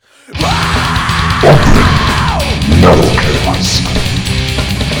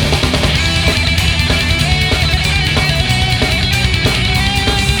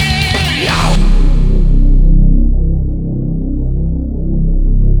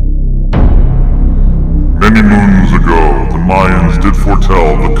Many moons ago, the Mayans did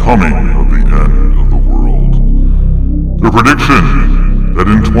foretell the coming of the end of the world. Their prediction that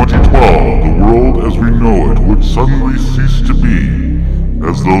in 2012, the world as we know it would suddenly cease to be,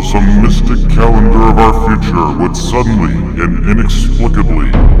 as though some mystic calendar of our future would suddenly and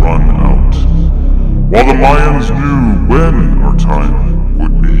inexplicably run out. While the Mayans knew when our time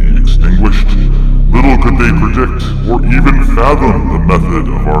would be extinguished, little could they predict or even fathom the method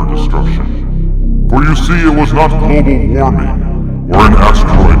of our destruction. For you see, it was not global warming or an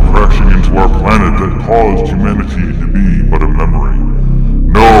asteroid crashing into our planet that caused humanity to be but a memory.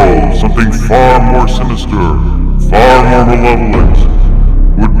 No, something far more sinister, far more malevolent,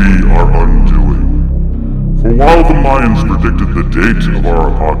 would be our undoing. For while the Mayans predicted the date of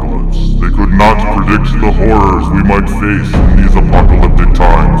our apocalypse, they could not predict the horrors we might face in these apocalyptic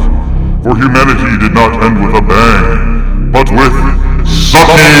times. For humanity did not end with a bang, but with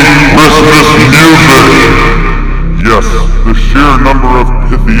sucky Christmas music! Yes, the sheer number of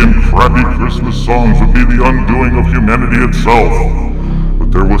pithy and crappy Christmas songs would be the undoing of humanity itself.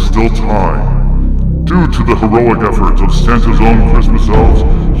 But there was still time. Due to the heroic efforts of Santa's own Christmas elves,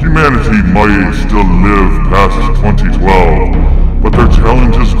 humanity might still live past 2012. But their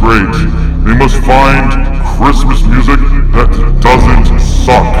challenge is great. They must find Christmas music that doesn't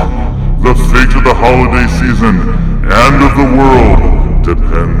suck. The fate of the holiday season and of the world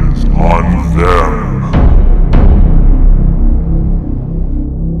depends on them.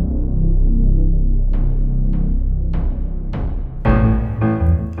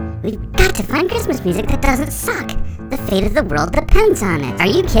 We've got to find Christmas music that doesn't suck. The fate of the world depends on it. Are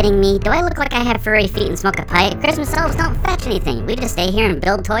you kidding me? Do I look like I have furry feet and smoke a pipe? Christmas elves don't fetch anything. We just stay here and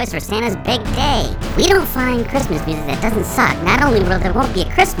build toys for Santa's big day. We don't find Christmas music that doesn't suck. Not only will there won't be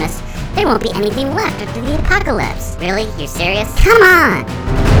a Christmas, there won't be anything left after the apocalypse. Really? You're serious? Come on!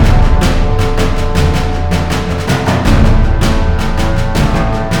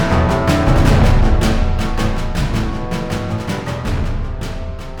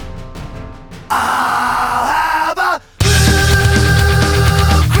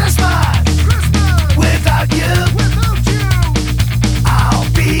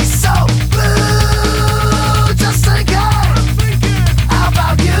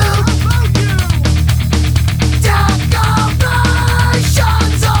 Shut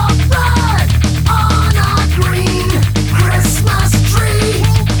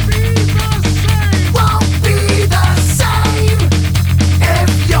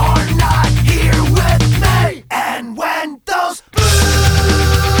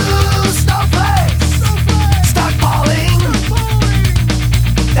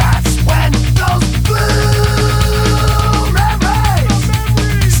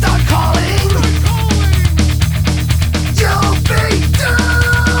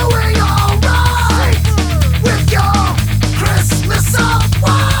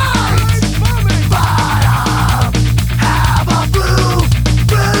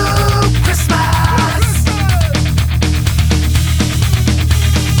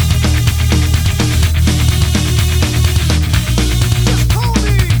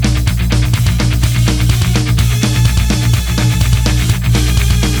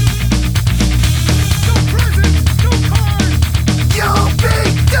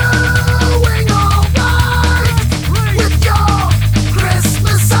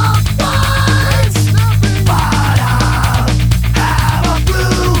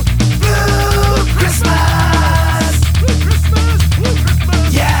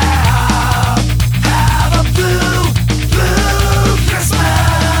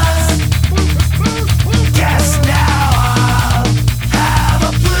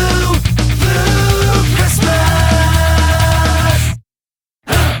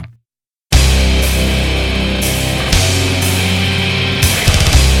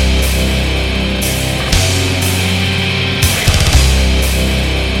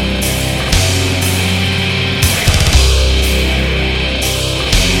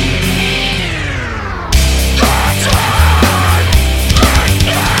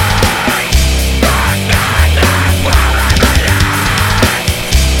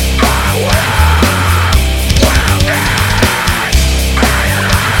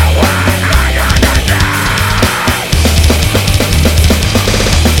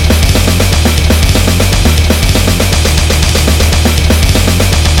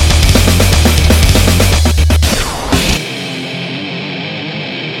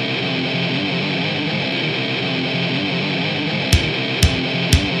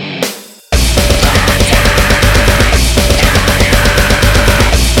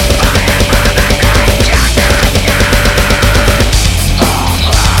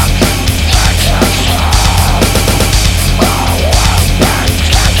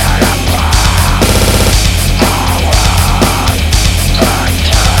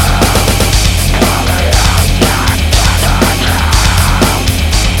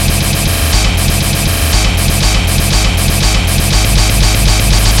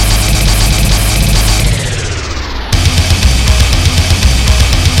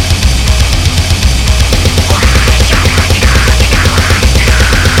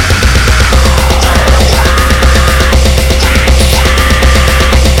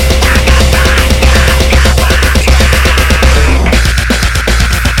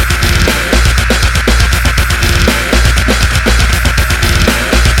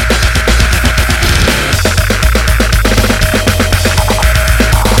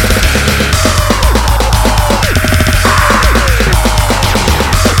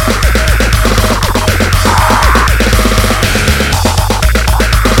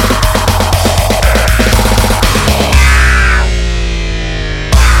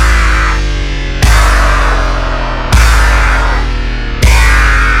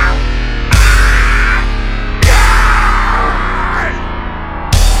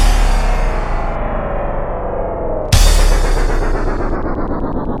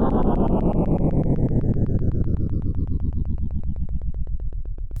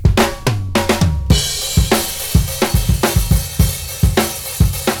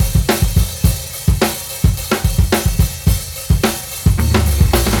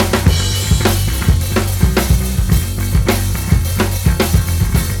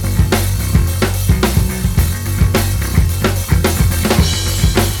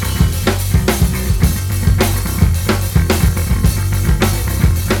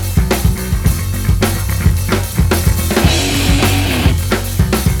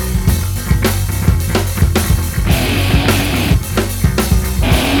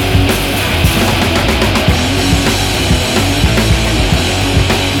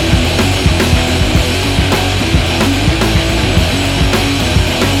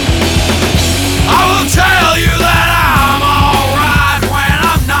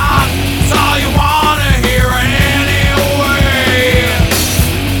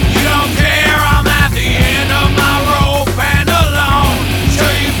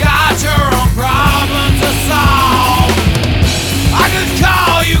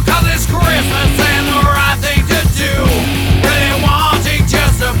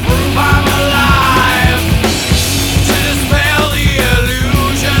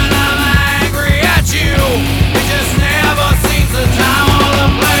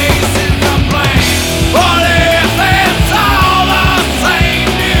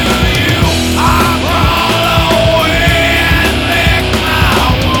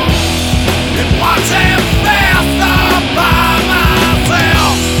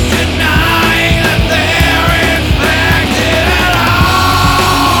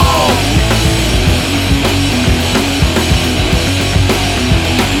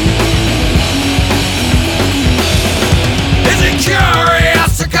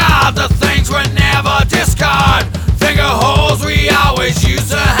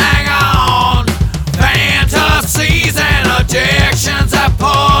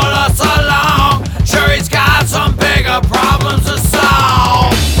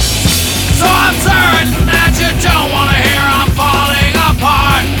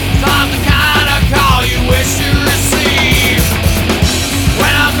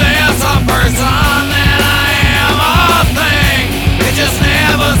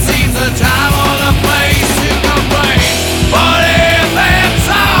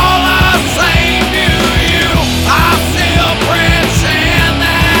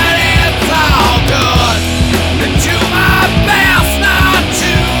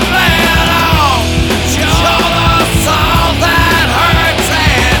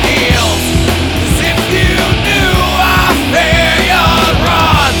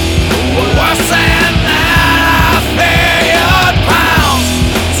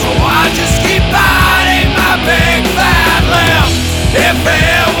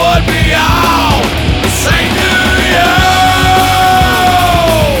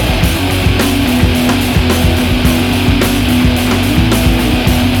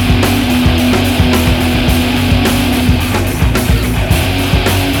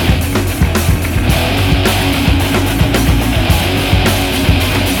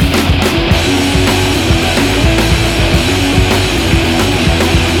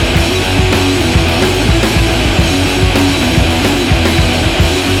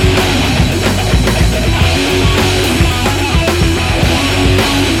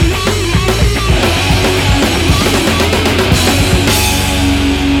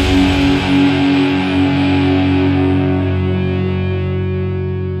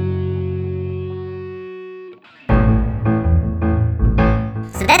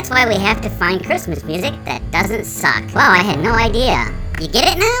find Christmas music that doesn't suck. Wow, I had no idea. You get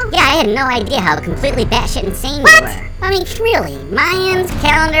it now? Yeah, I had no idea how completely batshit insane you were. I mean, really, Mayans,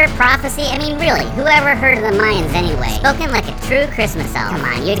 calendar, prophecy, I mean, really, whoever heard of the Mayans anyway? Spoken like a true Christmas elf. Come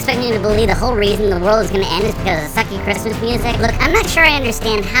on, you expect me to believe the whole reason the world is gonna end is because of sucky Christmas music? Look, I'm not sure I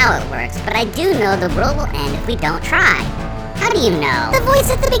understand how it works, but I do know the world will end if we don't try. How do you know? The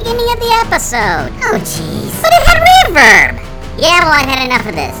voice at the beginning of the episode. Oh, jeez. But it had reverb! Yeah, well, I've had enough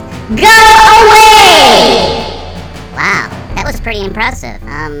of this. Go away! Wow, that was pretty impressive.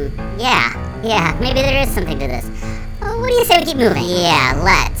 Yeah, maybe there is something to this. What do you say we keep moving? Yeah,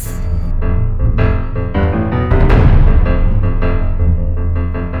 let's.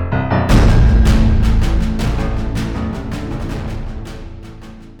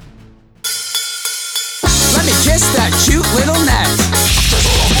 Let me kiss that cute little neck.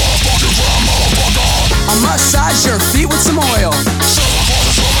 I'll massage your feet with some oil.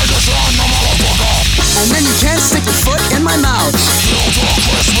 And then you can't stick your foot in my mouth.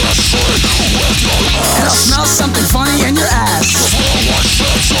 And I'll smell something funny in your ass.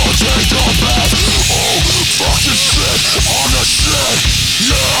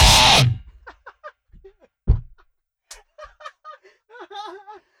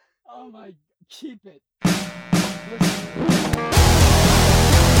 Oh my, keep it.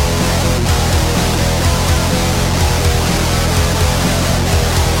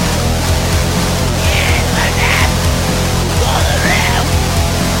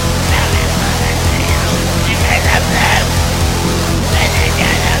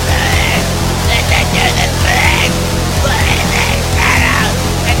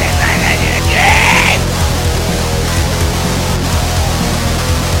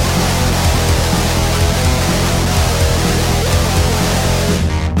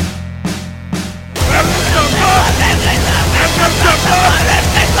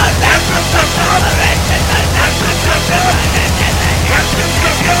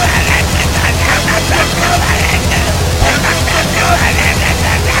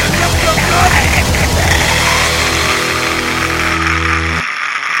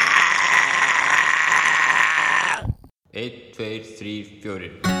 Eitt, tveir, þrír,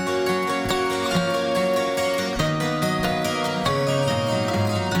 fjórir.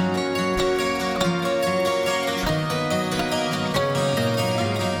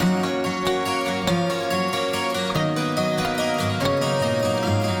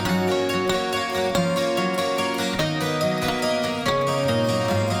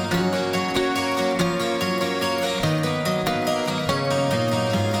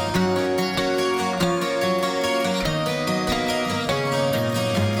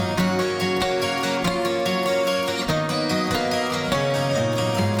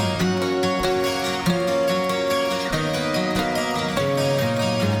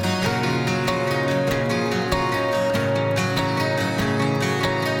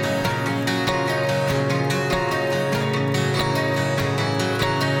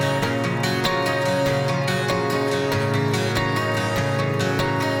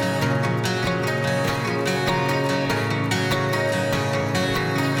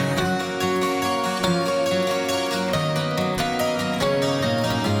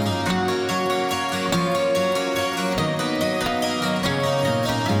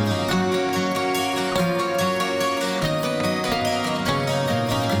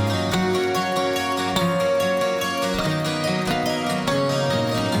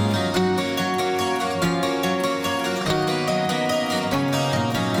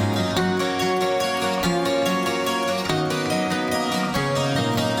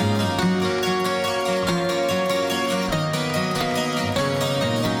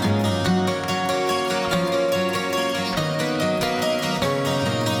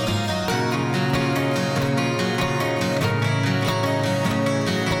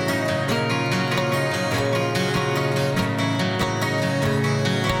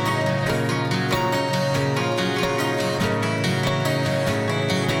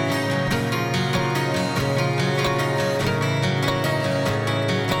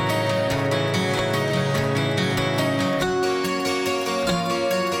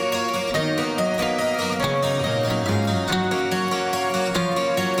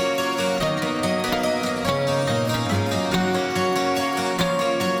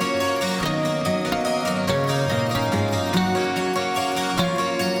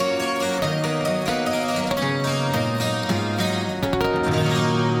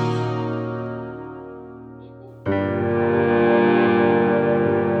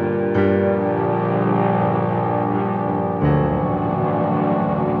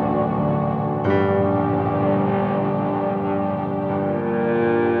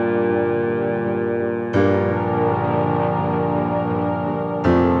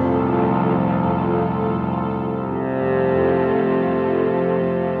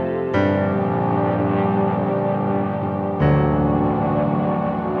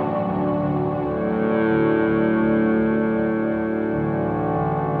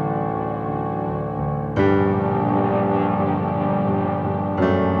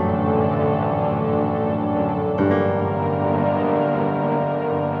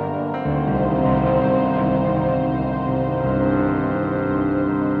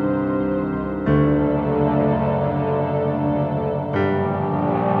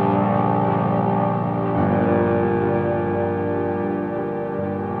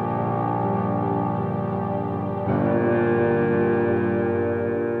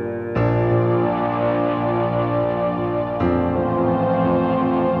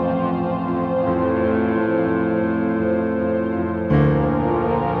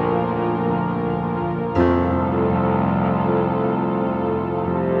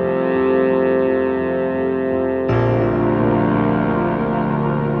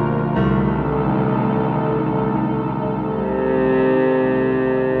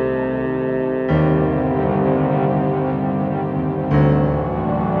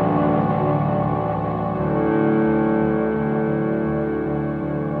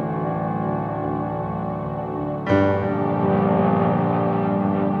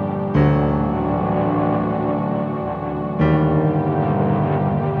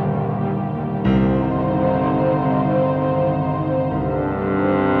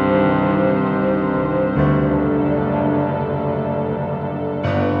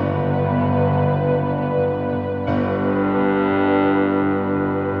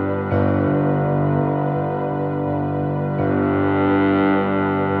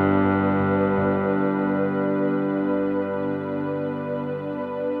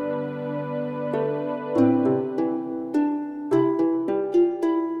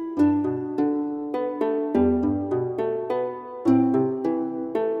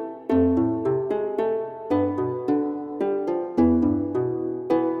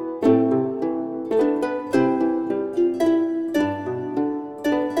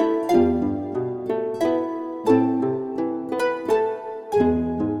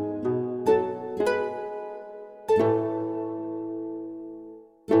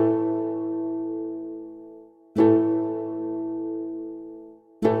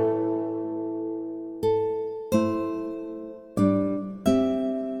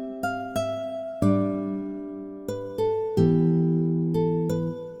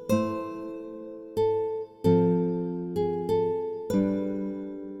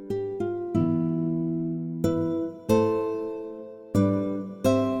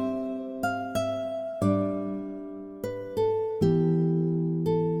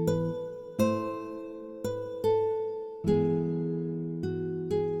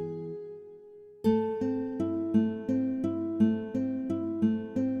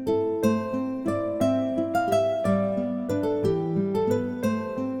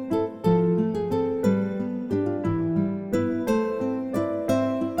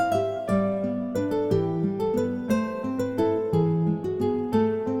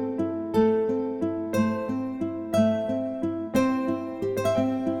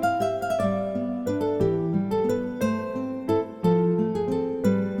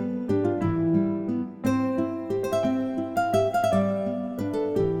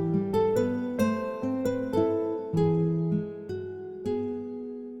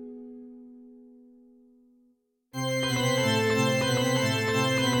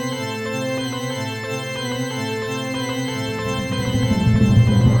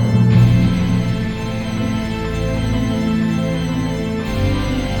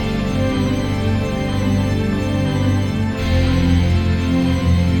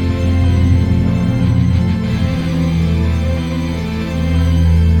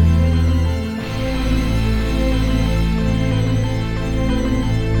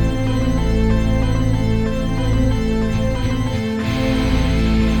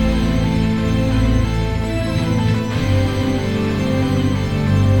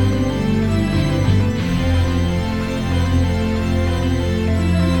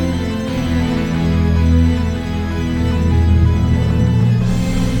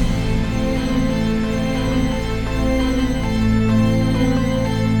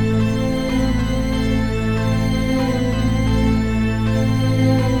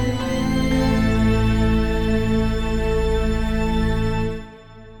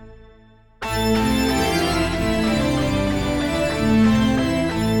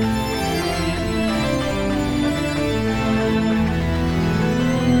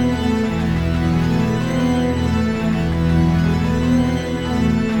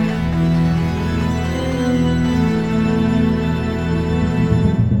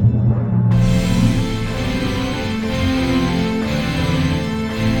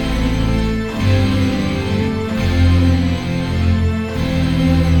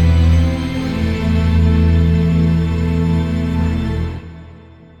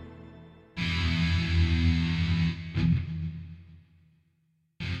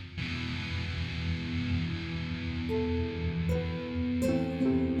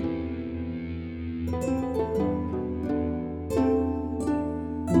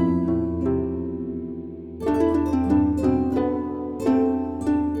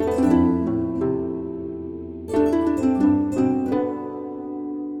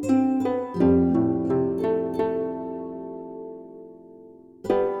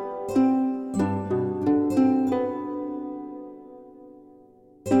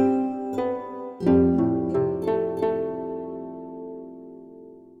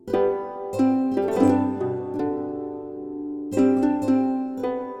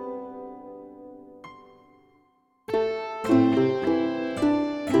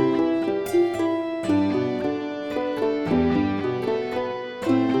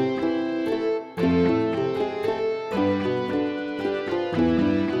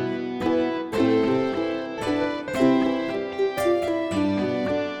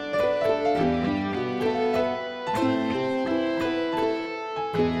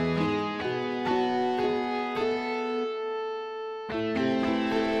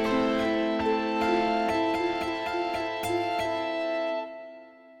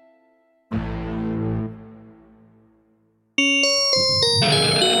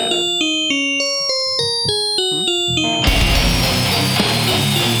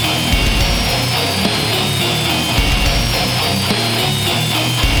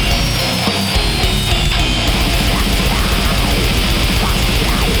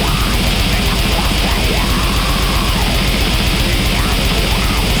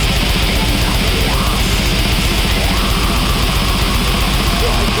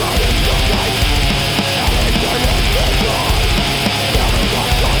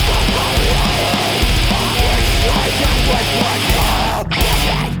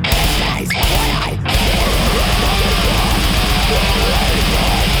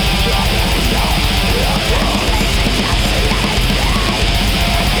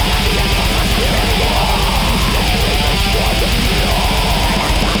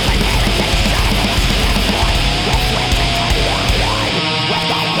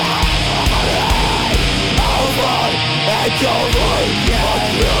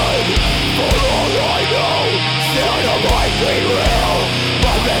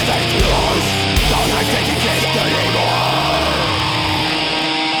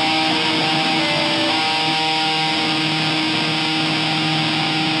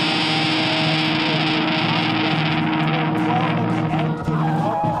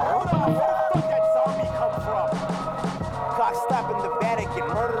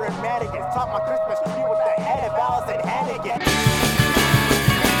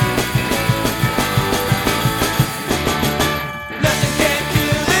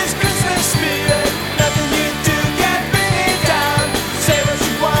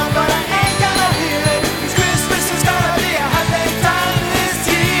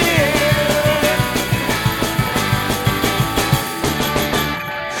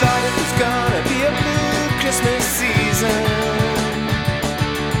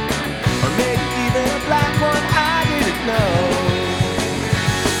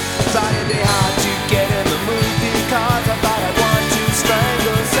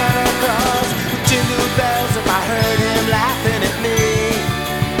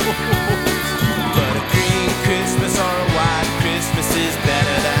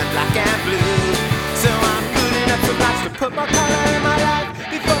 Put more color in my life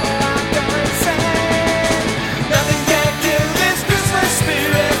before I'm gone insane. Nothing can kill this Christmas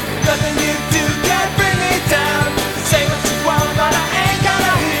spirit. Nothing you do can bring me down. Say what you want, but I ain't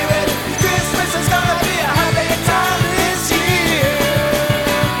gonna hear it. Christmas is gonna be a happy time this year.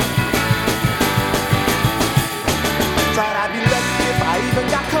 Thought I'd be lucky if I even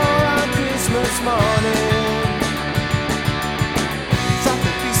got caught on Christmas morning. Thought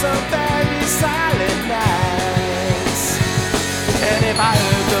there'd be some very silent nights. And if I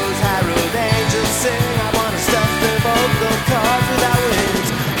heard those Harold angels sing, I wanna stuff the vocal cords without wings.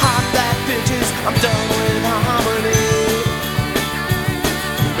 Hot black pitches, I'm done with harmony.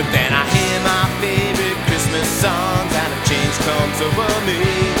 But then I hear my favorite Christmas songs and a change comes over me.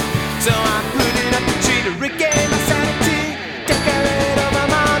 So I'm putting up the tree to regain my sanity, decorate over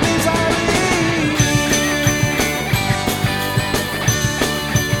my misery.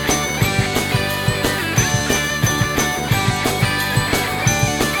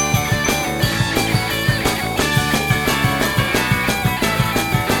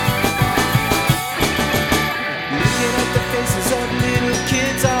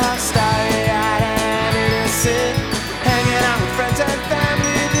 Kids are starry-eyed and innocent, hanging out with friends and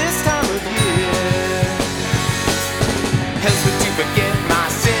family this time of year. Helps me to forget my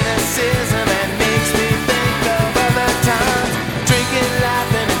cynicism and makes me think of other times, drinking,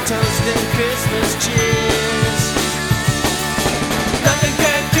 laughing, and toasting Christmas cheers. Nothing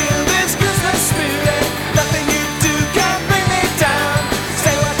can kill this Christmas spirit. Nothing you do can bring me down.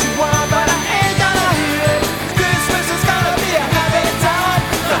 Say what you want, but I ain't gonna hear it. Christmas is gonna be a happy time.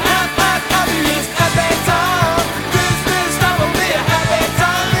 The happiest happy time. Christmas time will be a happy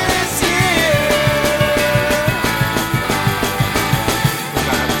time this year.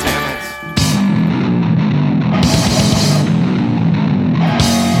 God damn it.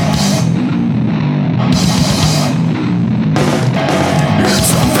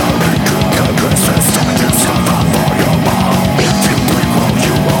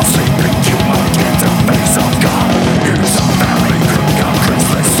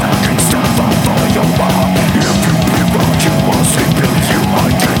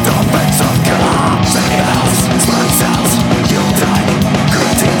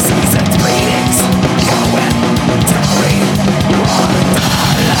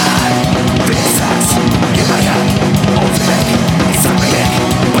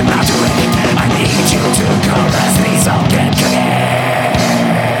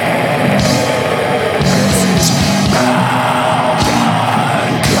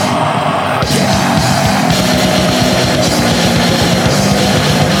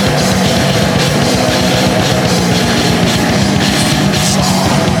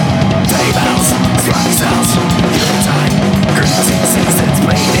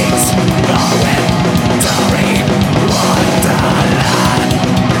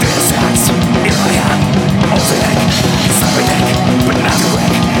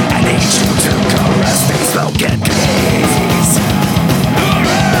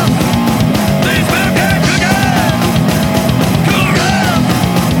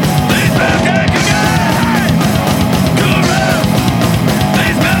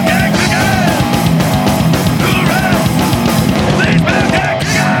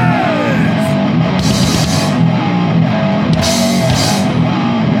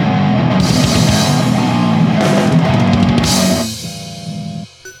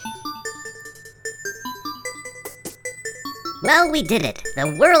 Well, we did it.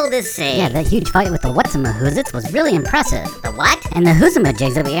 The world is saved. Yeah, that huge fight with the Whatsamahoozits was really impressive. The what? And the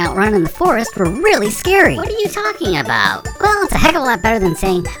Hoozamajigs that we outrun in the forest were really scary. What are you talking about? Well, it's a heck of a lot better than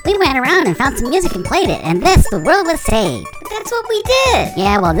saying, we went around and found some music and played it, and the world was saved. But that's what we did.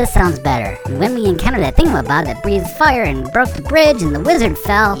 Yeah, well, this sounds better. And when we encountered that thingamabob that breathed fire and broke the bridge and the wizard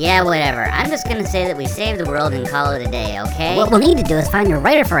fell... Yeah, whatever. I'm just gonna say that we saved the world and call it a day, okay? What we'll need to do is find a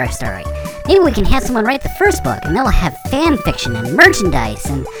writer for our story. Maybe we can have someone write the first book, and then we'll have fan fiction and merchandise,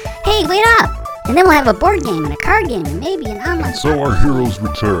 and... Hey, wait up! And then we'll have a board game and a card game and maybe an online... So our heroes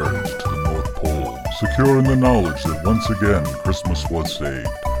returned to the North Pole, secure in the knowledge that once again Christmas was saved.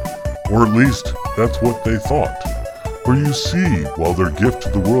 Or at least, that's what they thought. For you see, while their gift to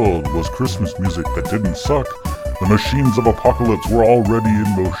the world was Christmas music that didn't suck, the machines of apocalypse were already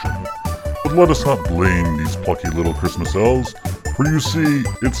in motion. But let us not blame these plucky little Christmas elves, for you see,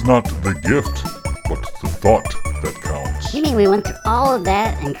 it's not the gift, but the thought that counts. You mean we went through all of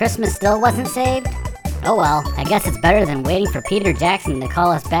that and Christmas still wasn't saved? Oh well, I guess it's better than waiting for Peter Jackson to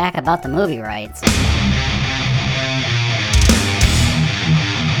call us back about the movie rights.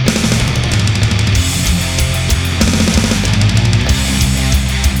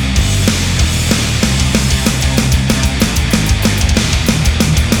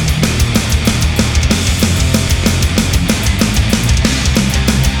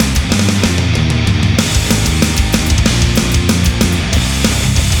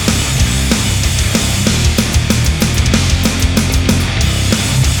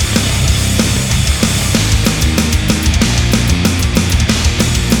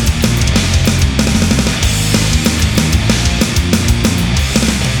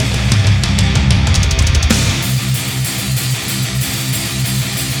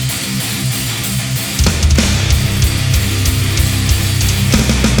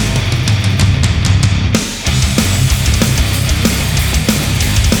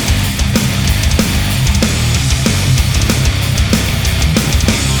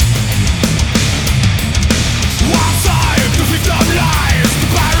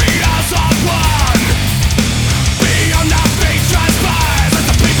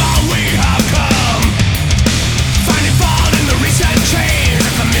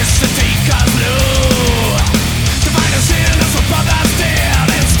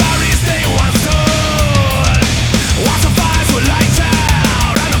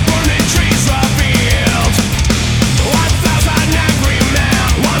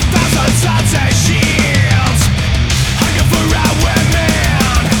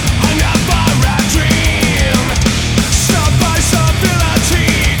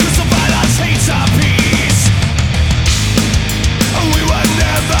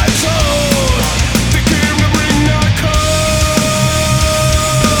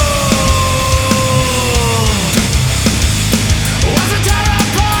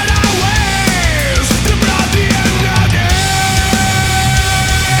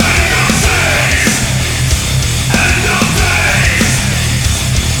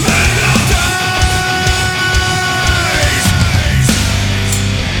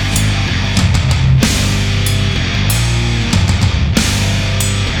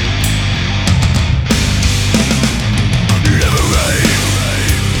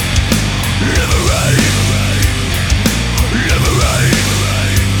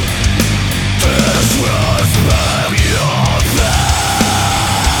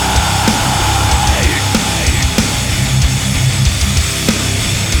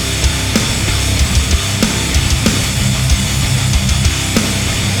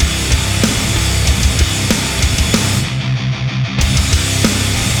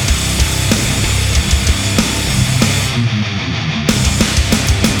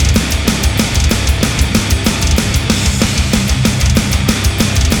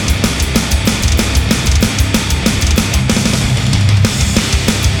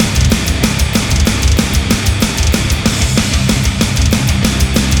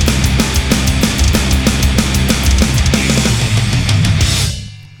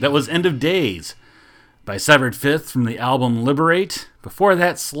 That was End of Days by Severed Fifth from the album Liberate. Before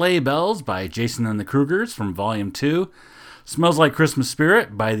that, Sleigh Bells by Jason and the Krugers from Volume 2. Smells Like Christmas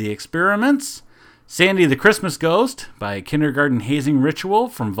Spirit by The Experiments. Sandy the Christmas Ghost by Kindergarten Hazing Ritual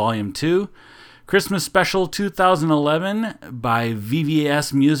from Volume 2. Christmas Special 2011 by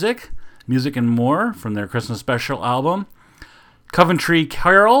VVS Music and More from their Christmas Special album. Coventry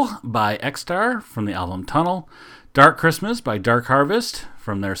Carol by X-Star from the album Tunnel. Dark Christmas by Dark Harvest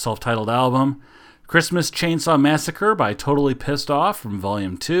from their self-titled album. Christmas Chainsaw Massacre by Totally Pissed Off from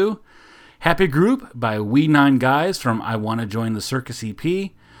Volume 2. Happy Group by We Nine Guys from I Wanna Join the Circus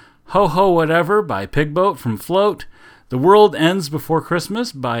EP. Ho Ho Whatever by Pigboat from Float. The World Ends Before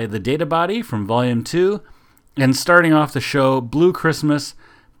Christmas by The Data Body from Volume 2, and starting off the show, Blue Christmas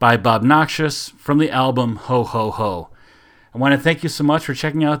by Bob Noxious from the album Ho Ho Ho. I want to thank you so much for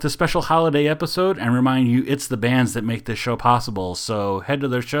checking out this special holiday episode and remind you it's the bands that make this show possible. So head to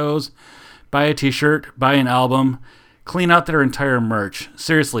their shows, buy a t-shirt, buy an album, clean out their entire merch.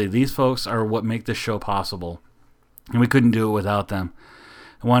 Seriously, these folks are what make this show possible, and we couldn't do it without them.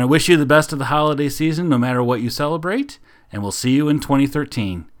 I want to wish you the best of the holiday season, no matter what you celebrate, and we'll see you in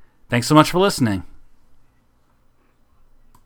 2013. Thanks so much for listening.